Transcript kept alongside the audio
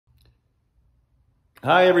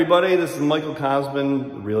Hi everybody, this is Michael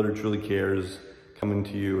Cosman, Realtor Truly Cares, coming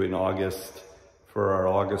to you in August for our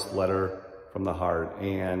August letter from the heart.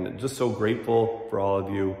 And just so grateful for all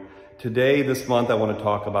of you. Today, this month, I want to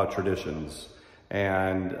talk about traditions.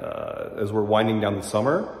 And as we're winding down the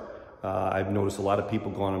summer, I've noticed a lot of people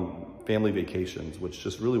going on family vacations, which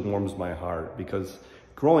just really warms my heart because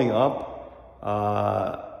growing up,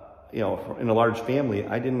 in a large family,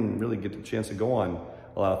 I didn't really get the chance to go on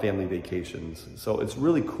a lot of family vacations. So it's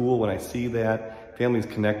really cool when I see that families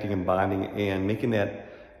connecting and bonding and making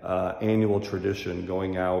that annual tradition,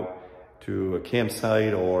 going out to a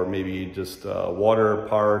campsite or maybe just a water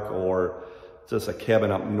park or just a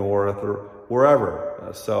cabin up north or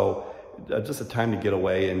wherever. Just a time to get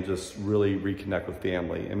away and just really reconnect with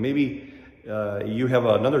family. And maybe you have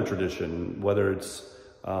another tradition, whether it's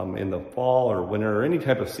in the fall or winter or any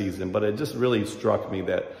type of season, but it just really struck me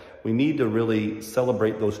that we need to really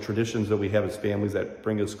celebrate those traditions that we have as families that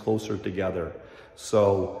bring us closer together.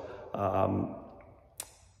 So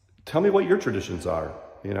tell me what your traditions are.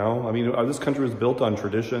 This country was built on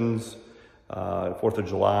traditions, 4th of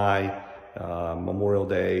July, Memorial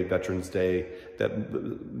Day, Veterans Day, that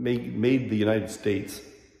made the United States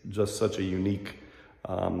just such a unique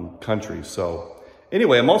country. So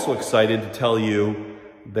anyway, I'm also excited to tell you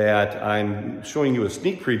that I'm showing you a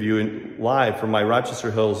sneak preview live from my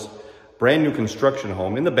Rochester Hills brand new construction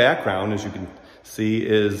home. In the background, as you can see,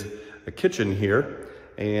 is a kitchen here,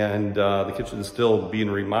 and the kitchen is still being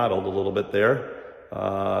remodeled a little bit there.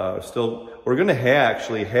 We're going to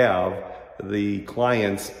actually have the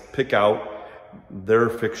clients pick out their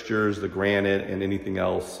fixtures, the granite and anything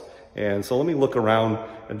else. And so let me look around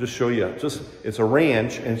and just show you. It's a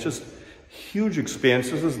ranch, and it's just huge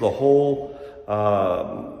expanse. This is the whole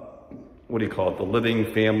the living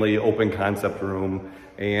family open concept room.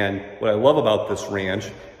 And what I love about this ranch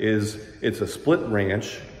is it's a split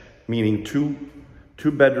ranch, meaning two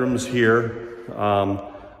bedrooms here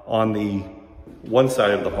on the one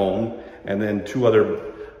side of the home, and then 2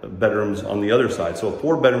 other bedrooms on the other side. So a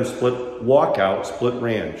 4-bedroom split walkout, split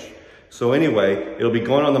ranch. So anyway, it'll be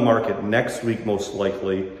going on the market next week, most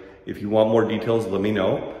likely. If you want more details, let me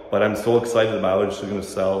know. But I'm so excited about it. It's going to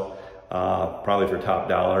sell probably for top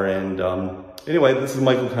dollar. And anyway, this is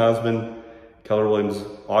Michael Cosman, Keller Williams,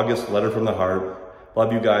 August letter from the heart.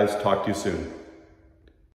 Love you guys. Talk to you soon.